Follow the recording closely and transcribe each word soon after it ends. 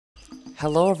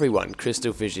Hello everyone,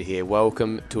 CrystalFissure here.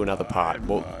 Welcome to another part.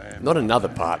 Well, not another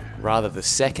part, rather the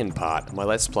second part of my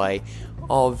Let's Play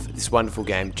of this wonderful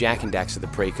game, Jak and Daxter, the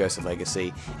Precursor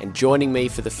Legacy. And joining me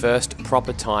for the first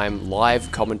proper time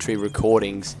live commentary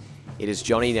recordings, it is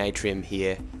Johnny Natrium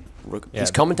here.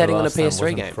 He's commentating on a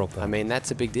PS3 game. Proper. I mean,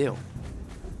 that's a big deal.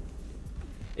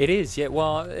 It is, yeah.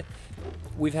 Well,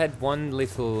 we've had one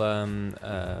little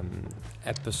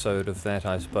episode of that,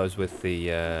 I suppose, with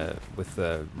the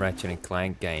Ratchet and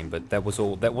Clank game, but that was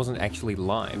all. That wasn't actually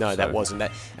live. No, so. That wasn't.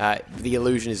 That the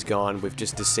illusion is gone. We've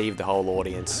just deceived the whole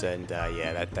audience, and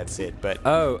yeah, that's it. But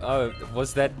oh,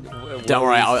 was that? Don't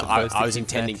worry, I was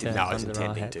intending to. No, I was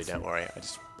intending to. Don't worry.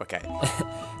 Okay.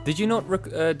 Did you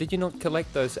not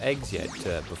collect those eggs yet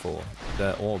before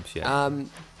the orbs yet?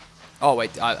 Oh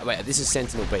wait, this is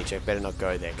Sentinel Beach. I better not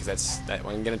go there because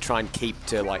I'm gonna try and keep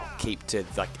to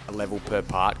a level per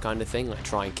part kind of thing. Like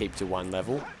try and keep to one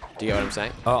level. Do you get what I'm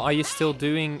saying? Are you still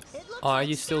doing?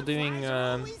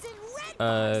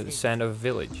 Sandover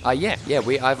Village? Yeah.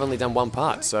 I've only done one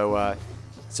part, so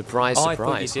surprise, surprise. I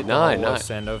thought you did no.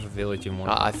 Sandover Village in one.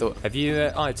 I thought. Have you?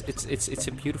 It's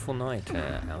a beautiful night,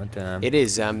 Howard. It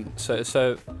is.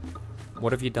 So.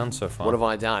 What have you done so far? What have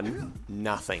I done?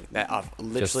 Nothing. I've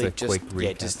literally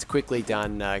just quickly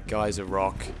done Geyser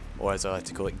Rock, or as I like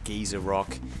to call it, Geezer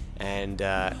Rock, and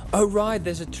oh right,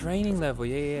 there's a training level.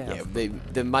 Yeah.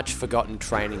 The much forgotten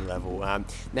training level.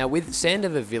 Now with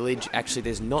Sandover Village, actually,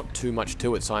 there's not too much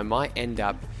to it, so I might end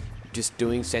up just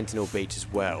doing Sentinel Beach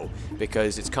as well,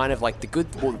 because it's kind of like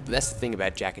well, that's the thing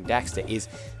about Jak and Daxter is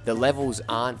the levels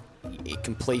aren't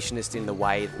completionist in the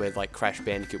way where like Crash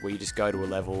Bandicoot, where you just go to a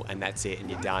level and that's it and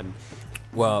you're done.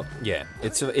 Well, yeah,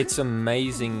 it's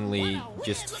amazingly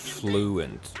just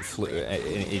fluent.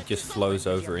 It just flows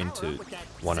over into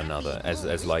one another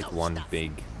as like one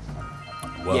big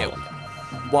world. Yeah.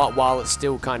 While it's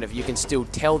still kind of, you can still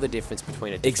tell the difference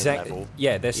between a different level.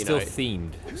 Yeah, they're still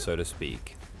themed, so to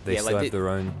speak. They still have their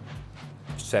own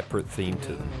separate theme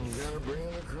to them.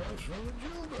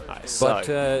 But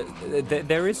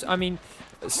there is, I mean,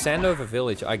 Sandover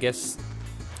Village, I guess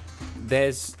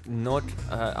there's not,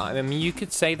 I mean, you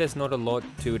could say there's not a lot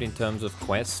to it in terms of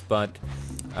quests, but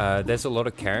there's a lot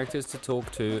of characters to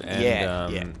talk to,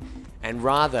 and and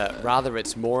rather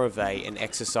it's more of an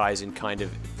exercise in kind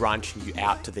of branching you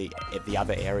out to the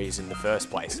other areas in the first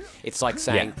place. It's like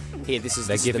saying, here, this is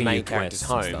the main character's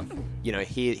home. You know,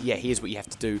 here's what you have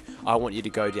to do. I want you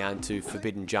to go down to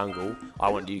Forbidden Jungle. I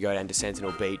want you to go down to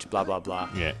Sentinel Beach. Blah blah blah.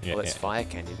 Well, that's Fire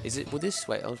Canyon. Is it? Will this?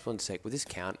 Wait, hold on a sec. Will this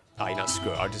count? Oh, you know,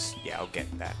 screw it. I'll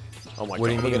get that. Oh my god! What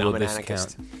do you mean? I'm an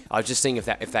anarchist. I was just seeing if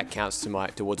that counts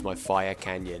towards my Fire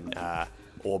Canyon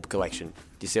orb collection.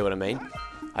 Do you see what I mean?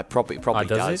 I probably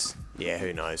does. Yeah,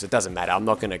 who knows? It doesn't matter. I'm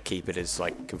not going to keep it as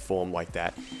like conform like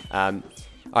that. All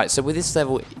right, so with this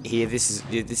level here, this is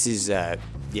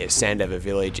Sandover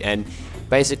Village, and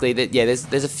basically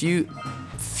there's a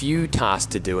few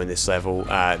tasks to do in this level.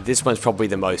 This one's probably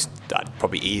the most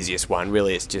probably easiest one.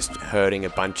 Really, it's just herding a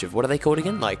bunch of, what are they called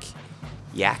again? Like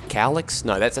yak cowlicks?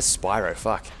 No, that's a Spyro.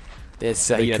 Fuck. There's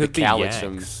the cowlicks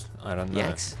from I don't know.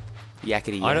 Yaks.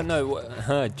 Yakety yak. I don't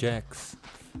know. Jacks.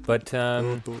 But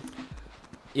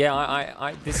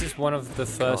yeah, this is one of the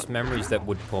first memories that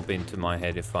would pop into my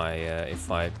head if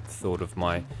I thought of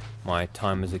my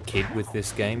time as a kid with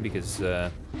this game, because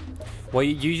well,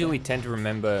 you usually tend to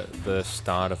remember the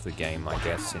start of the game, I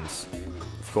guess, since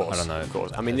of course, I don't know. Of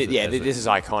course, I mean, this is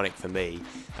iconic for me.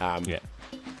 Yeah.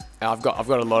 I've got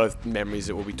a lot of memories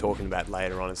that we'll be talking about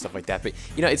later on and stuff like that. But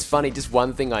you know, it's funny. Just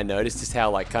one thing I noticed is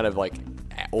how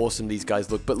awesome these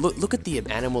guys look. But look at the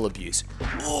animal abuse.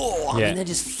 Oh, I mean, they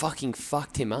just fucking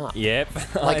fucked him up. Yep.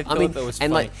 I mean, that was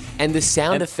funny. And the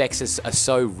sound effects are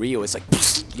so real. It's like,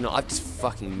 you know, I've just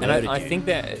fucking murdered you. I think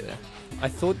that I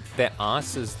thought their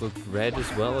asses looked red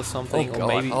as well or something. Oh god. Or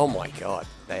maybe. Oh my god.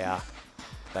 They are.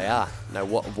 No.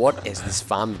 What has this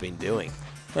farmer been doing?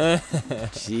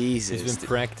 Jesus. He's been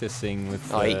practicing with.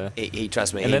 He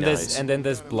trust me. And he then knows. And then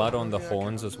there's blood on the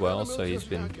horns as well, so he's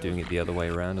been doing it the other way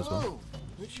around as well.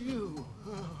 It's you.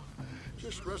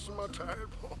 Just resting my tired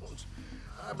bones.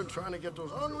 I've been trying to get those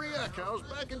ornery cows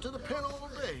back into the pen all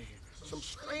day. Some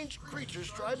strange creatures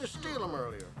tried to steal them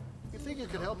earlier. You think you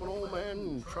could help an old man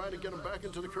and try to get him back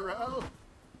into the corral?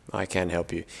 I can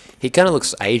help you. He kind of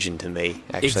looks Asian to me,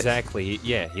 actually. Exactly.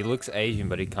 Yeah, he looks Asian,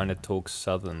 but he kind of talks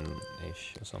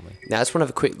Southern-ish or something. Now, I just want to have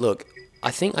a quick look.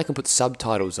 I think I can put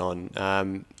subtitles on.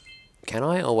 Can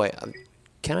I? Oh, wait.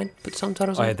 Can I put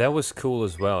subtitles on? Oh, yeah, that was cool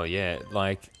as well, yeah.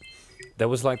 Like, that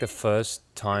was like the first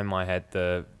time I had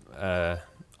the...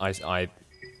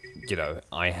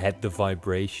 I had the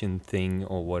vibration thing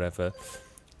or whatever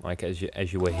like as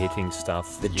you were hitting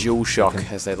stuff. The dual shock,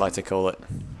 as they like to call it.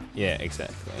 Yeah,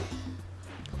 exactly.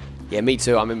 Yeah, me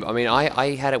too. I mean,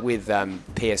 I had it with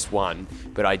PS1,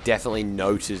 but I definitely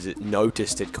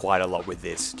noticed it quite a lot with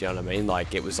this. Do you know what I mean?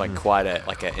 Like it was like quite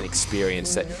an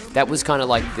experience. That was kind of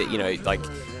like the, you know, like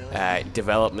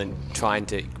development trying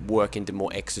to work into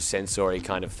more extrasensory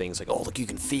kind of things. Like, oh look, you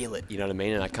can feel it. You know what I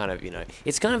mean? And I kind of, you know,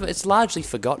 it's largely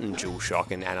forgotten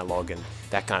DualShock and analog and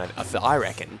that kind of. I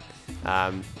reckon,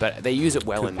 but they use it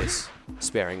well in this,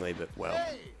 sparingly but well.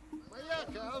 Hey, my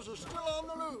yak cows are still on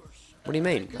the loose. What do you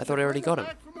mean? I thought I already got him.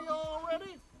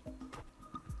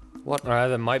 What?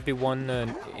 There might be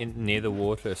one near the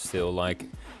water still, like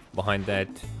behind that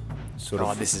sort of.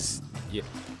 Oh, this is. Yeah.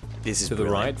 This is to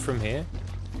brilliant. the right from here.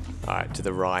 All right, to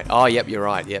the right. Oh, yep, you're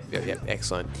right. Yep.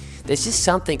 Excellent. There's just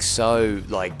something so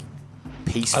like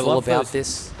peaceful about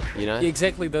this, you know? Yeah,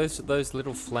 exactly. Those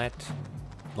little flat,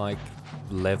 like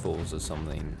levels or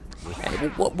something.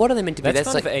 What are they meant to be? That's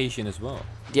kind like of Asian as well.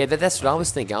 Yeah, that's what I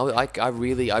was thinking. I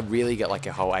really get like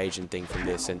a whole Asian thing from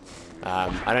this, and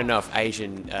I don't know if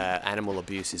Asian animal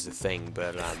abuse is a thing,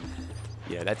 but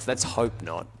yeah, let's hope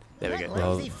not. There we go.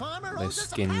 Well, their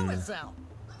skin.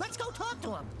 Let's go talk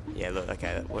to him. Yeah, look.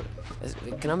 Okay, what?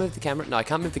 Can I move the camera? No, I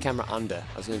can't move the camera under.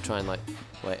 I was gonna try and like,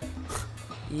 wait.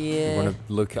 Yeah. You want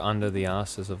to look under the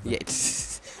asses of them? Yeah,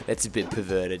 that's a bit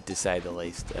perverted to say the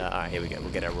least. All right, here we go.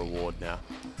 We'll get our reward now.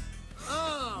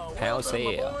 Oh, How's well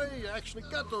done, here? my boy. You actually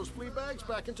got those flea bags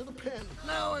back into the pen.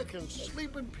 Now I can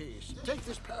sleep in peace. Take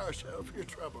this parasol for your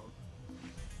trouble.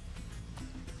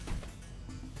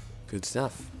 Good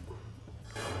stuff.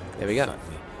 There we go.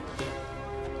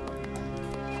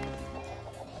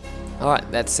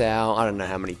 Alright, that's our, I don't know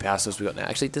how many power cells we got now.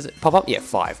 Actually, does it pop up? Yeah,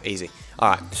 5. Easy.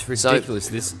 Alright. It's ridiculous.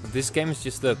 This game is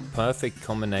just the perfect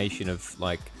combination of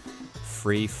like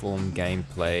free-form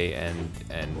gameplay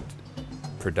and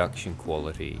production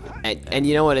quality. And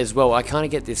you know what as well, I kind of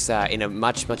get this in a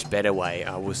much better way,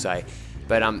 I will say.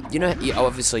 But you know,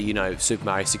 obviously you know Super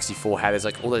Mario 64, how there's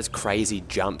like all those crazy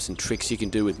jumps and tricks you can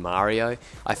do with Mario.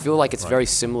 I feel like it's very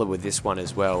similar with this one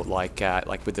as well, like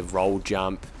with the roll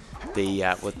jump.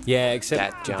 Yeah,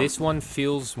 except this one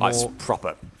feels more. It's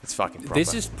proper. It's fucking proper.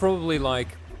 This is probably like,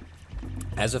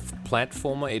 as a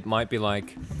platformer, it might be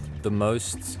like the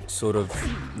most sort of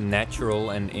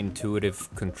natural and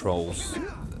intuitive controls.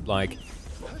 Like,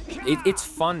 it's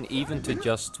fun even to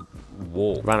just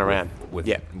walk, run around with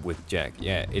Jak.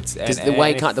 Yeah, it's the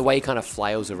way he kind of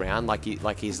flails around, like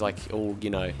he's like all, you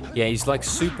know. Yeah, he's like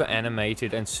super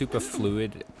animated and super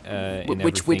fluid.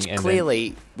 Which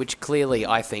clearly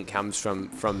I think comes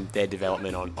from their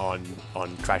development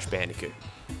on Crash Bandicoot.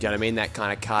 Do you know what I mean? That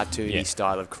kind of cartoony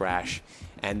style of Crash,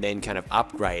 and then kind of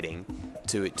upgrading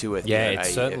to a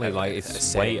it's certainly like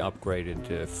it's way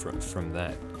upgraded from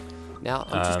that. Now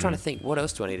I'm just trying to think, what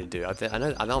else do I need to do? I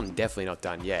know I'm definitely not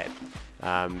done yet.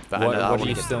 But what do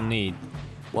you still need?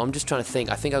 Well, I'm just trying to think.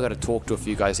 I think I've got to talk to a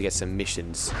few guys to get some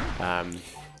missions.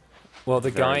 Well,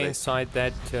 the guy inside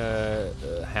that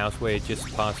house where it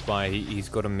just passed by, he's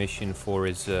got a mission for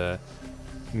his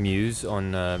muse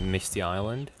on Misty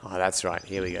Island. Oh, that's right.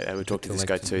 Here we go. And we'll talk to this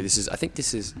guy too. I think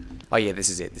this is. Oh yeah, this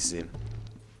is it. This is him.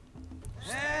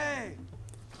 Hey,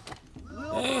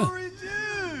 little furry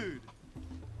dude.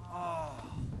 Oh,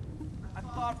 I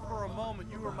thought for a moment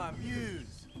you were my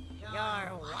muse. You're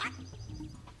what?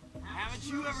 Haven't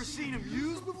you ever seen a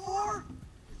muse before?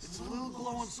 It's a little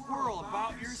glowing squirrel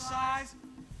about your size,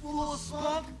 full of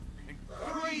spunk, and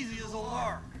crazy as a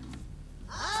lark.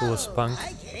 Full of spunk.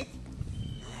 I get it.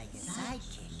 Like a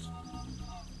sidekick.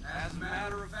 As a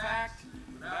matter of fact,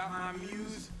 without my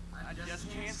muse, I just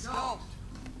can't sculpt.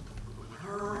 With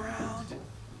her around,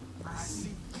 I see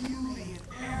beauty in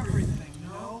everything, you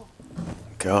know?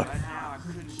 God. Right now, I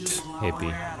couldn't do a long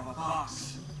way out of a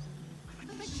box. I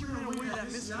think she ran away to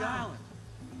that Misty Island.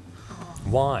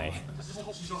 Why?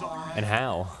 And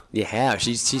how? Yeah, how?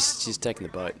 She's taking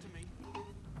the boat.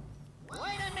 Wait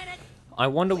a minute. I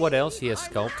wonder what else he has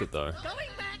sculpted though. Going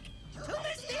back to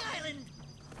Misty Island.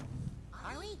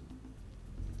 Are we?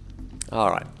 All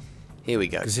right, here we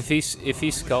go. Because if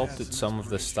he sculpted some of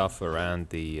the stuff around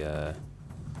the, around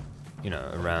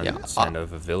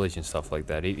Sandover Village and stuff like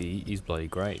that, he's bloody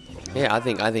great. Yeah, I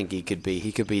think he could be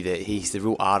he's the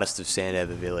real artist of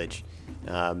Sandover Village,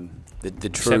 the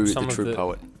true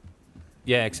poet.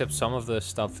 Yeah, except some of the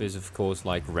stuff is, of course,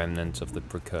 like remnants of the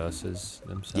precursors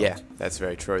themselves. Yeah, that's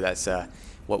very true. That's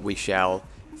what we shall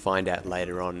find out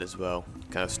later on as well,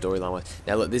 kind of storyline-wise.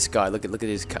 Now look, this guy. Look at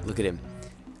him.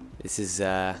 This is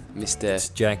Mr. It's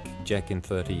Jak in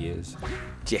 30 years.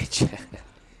 Jak.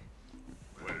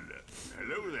 Well,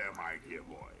 hello there, my dear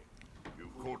boy.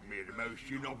 You've caught me at a most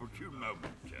inopportune moment.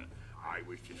 I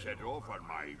was to set off on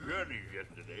my journeys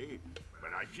yesterday, but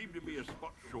I seem to be a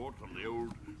spot short on the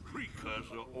old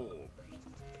Precursor orbs.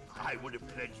 I would have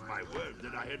pledged my word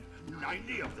that I had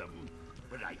 90 of them,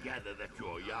 but I gather that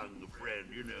your young friend,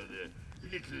 you know, the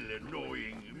little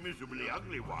annoying, miserably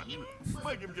ugly one,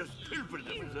 might have just pilfered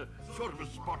them as a sort of a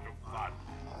spot of fun.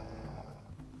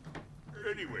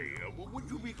 Anyway, would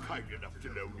you be kind enough to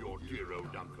loan your dear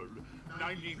old uncle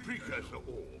 90 Precursor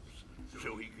orbs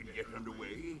so he can get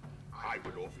underway? I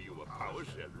would offer you a power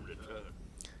cell in return.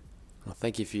 Well,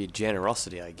 thank you for your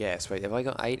generosity, I guess. Wait, have I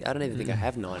got 8? I don't even think I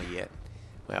have 90 yet.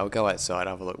 Wait, I'll go outside,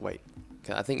 have a look. Wait,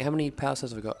 I think, how many power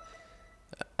cells have I got?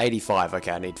 85.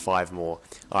 Okay, I need 5 more.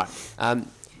 Alright.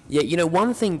 Yeah, you know,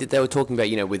 one thing that they were talking about,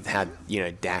 you know, with how, you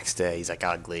know, Daxter, he's like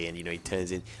ugly and, you know, he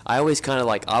turns in. I always kind of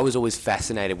like, I was always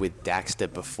fascinated with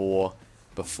Daxter before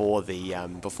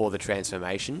the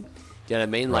transformation. Do you know what I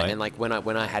mean? Like, right. and like when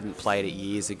I hadn't played it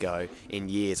years ago,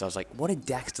 I was like, what did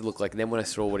Daxter look like? And then when I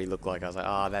saw what he looked like, I was like,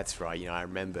 oh, that's right. You know, I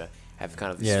remember have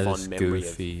kind of this fond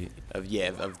memory of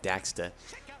Daxter.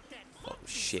 Oh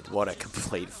shit! What a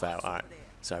complete fail. All right,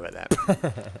 sorry about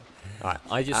that. All right,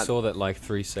 I just saw that like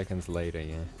 3 seconds later.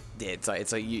 Yeah. Yeah,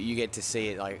 it's like you get to see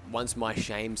it like once my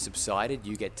shame subsided,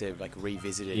 you get to like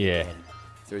revisit it Yeah. again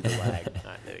through the lag. All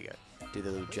right, there we go. Do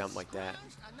the little jump like that.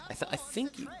 I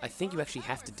think you actually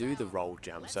have to do the roll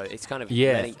jump, so it's kind of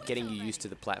getting you used to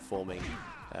the platforming.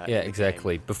 Yeah,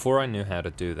 exactly. Before I knew how to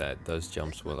do that, those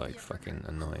jumps were like fucking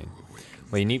annoying.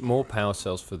 Well, you need more power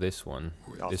cells for this one.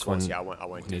 Oh, this of course, one yeah, I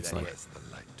won't do needs that like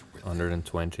yet.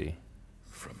 120.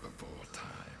 From before time,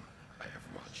 I have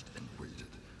watched and waited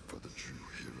for the true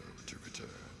hero to return.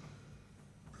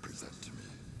 Present to me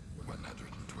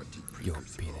 120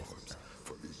 precursor orbs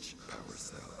for each power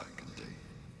cell I contain.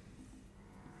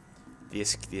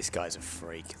 This guy's a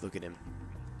freak. Look at him.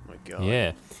 Oh my god.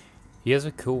 Yeah, he has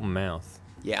a cool mouth.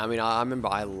 Yeah, I mean, I remember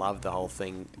I loved the whole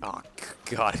thing. Oh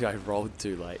god, I rolled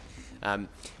too late.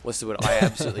 What's the word? I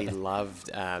absolutely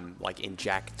loved like in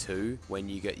Jak 2 when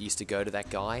you used to go to that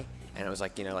guy, and it was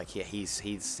like, you know, like, yeah,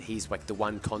 he's like the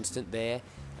one constant there.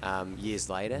 Years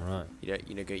later, Right.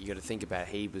 you got to think about it.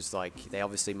 He was like, they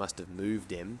obviously must have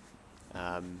moved him.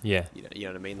 Yeah. You know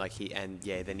what I mean? Like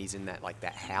then he's in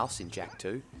that house in Jak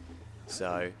 2.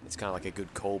 So it's kind of like a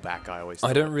good callback. I always.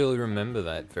 I don't really remember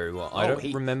that very well. I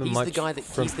don't remember he's much.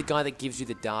 He's the guy that gives you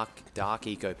the dark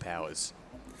eco powers.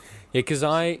 Yeah, because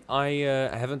I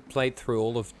haven't played through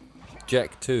all of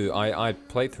Jak 2. I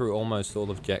played through almost all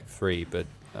of Jak 3, but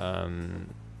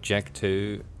Jak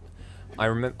 2,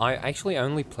 I actually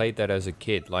only played that as a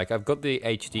kid. Like, I've got the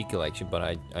HD collection,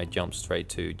 but I jumped straight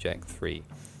to Jak 3.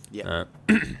 Yeah.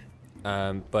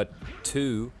 But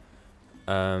 2,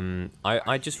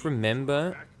 I just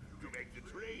remember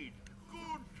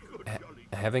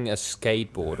having a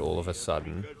skateboard all of a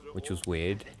sudden, which was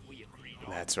weird.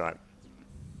 That's right.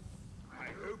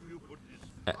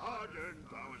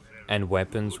 And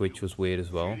weapons, which was weird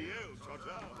as well.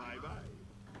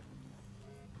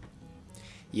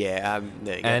 Yeah,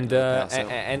 there you go.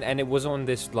 And it was on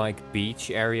this like beach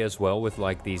area as well, with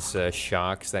like these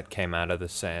sharks that came out of the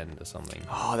sand or something.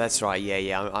 Oh, that's right.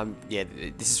 Yeah.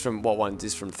 This is from what one?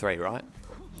 This is from 3, right?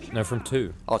 No, from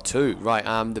 2. Oh, 2. Right.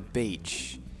 The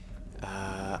beach.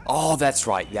 Oh, that's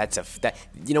right.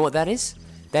 You know what that is?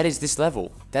 That is this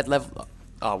level. That level.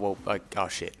 Oh well. Oh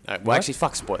shit. Well, actually,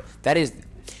 fuck spoil.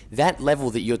 That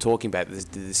level that you're talking about,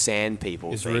 the sand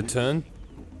people. Is thing, returned.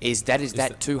 Is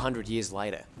that 200 years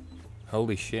later?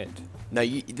 Holy shit. No,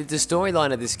 the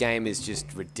storyline of this game is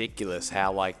just ridiculous.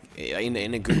 How, like, in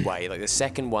a good way, like the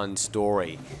second one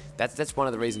story, that's one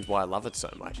of the reasons why I love it so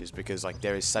much, is because like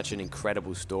there is such an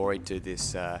incredible story to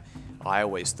this. I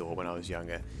always thought when I was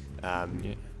younger,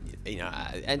 you know,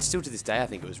 and still to this day, I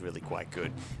think it was really quite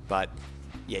good. But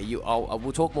yeah,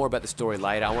 we'll talk more about the story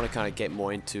later. I want to kind of get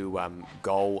more into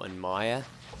Gol and Maia,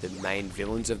 the main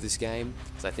villains of this game,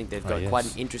 because I think they've got quite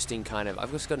an interesting kind of.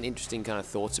 I've just got an interesting kind of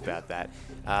thoughts about that.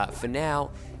 For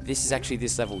now, this is actually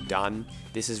this level done.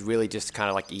 This is really just kind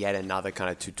of like yet another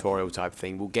kind of tutorial type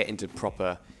thing. We'll get into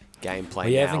proper gameplay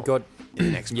You now. haven't got. In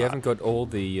the next You haven't got all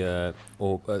the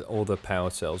all the power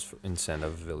cells in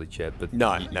Sandover Village yet, but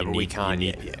but we can't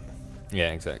yet.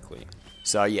 Yeah, exactly.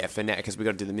 So yeah, for now, because we've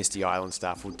got to do the Misty Island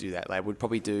stuff, we'll do that later. We'll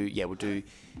probably do, we'll do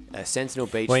Sentinel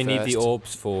Beach Well, you first. need the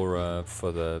orbs for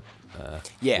the.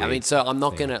 Yeah, I mean, so I'm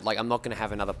not thing. gonna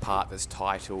have another part that's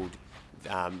titled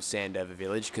Sandover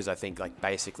Village, because I think like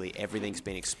basically everything's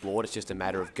been explored. It's just a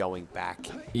matter of going back.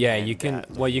 Yeah, and, you can.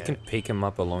 Well, you can pick them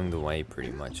up along the way,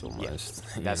 pretty much almost.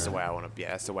 Yeah, that's the way I want to. Yeah,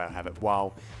 that's the way I have it.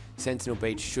 While Sentinel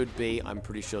Beach should be, I'm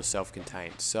pretty sure,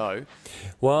 self-contained. So,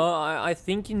 well, I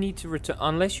think you need to return,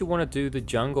 unless you want to do the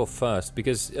jungle first,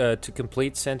 because to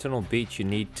complete Sentinel Beach, you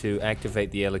need to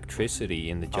activate the electricity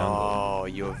in the jungle. oh,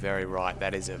 you're very right.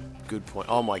 That is a good point.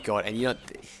 Oh my god! And you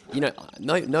know,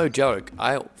 no joke.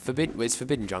 It's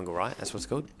Forbidden Jungle, right? That's what it's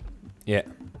called. Yeah.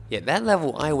 Yeah, that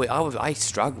level, I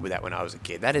struggled with that when I was a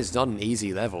kid. That is not an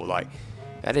easy level. Like,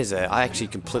 that is I actually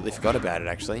completely forgot about it.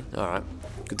 Actually, all right.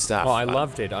 Good stuff. Oh, I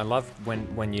loved it. I loved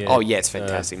when you. Oh yeah, it's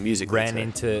fantastic. Music ran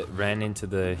into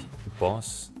the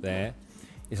boss there.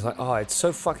 It's like, oh, it's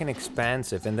so fucking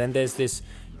expansive. And then there's this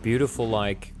beautiful,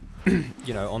 like,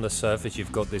 you know, on the surface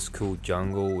you've got this cool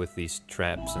jungle with these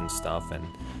traps and stuff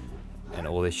and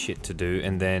all this shit to do.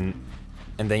 And then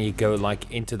you go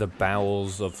like into the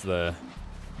bowels of the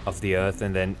earth.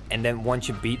 And then once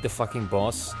you beat the fucking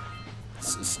boss,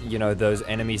 you know, those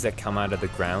enemies that come out of the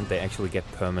ground, they actually get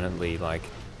permanently like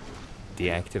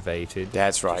deactivated.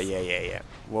 That's right. Yeah.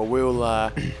 Well, we'll.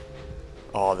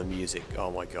 Oh, the music. Oh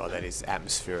my god, that is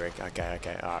atmospheric.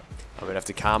 Okay. All right. I'm gonna have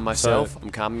to calm myself. I'm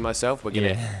calming myself. We're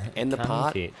gonna end the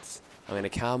part. I'm gonna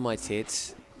calm my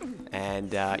tits,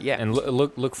 and yeah. And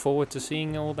look forward to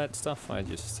seeing all that stuff I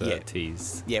just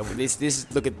teased. Yeah. Well, this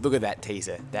look at that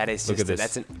teaser. That is just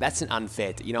that's an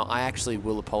unfair. You know, I actually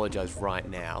will apologize right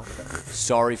now.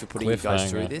 Sorry for putting you guys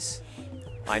through this.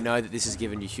 I know that this has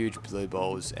given you huge blue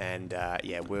balls, and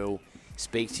yeah, we'll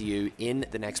speak to you in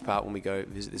the next part when we go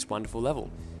visit this wonderful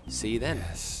level. See you then.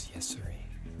 Yes, sir.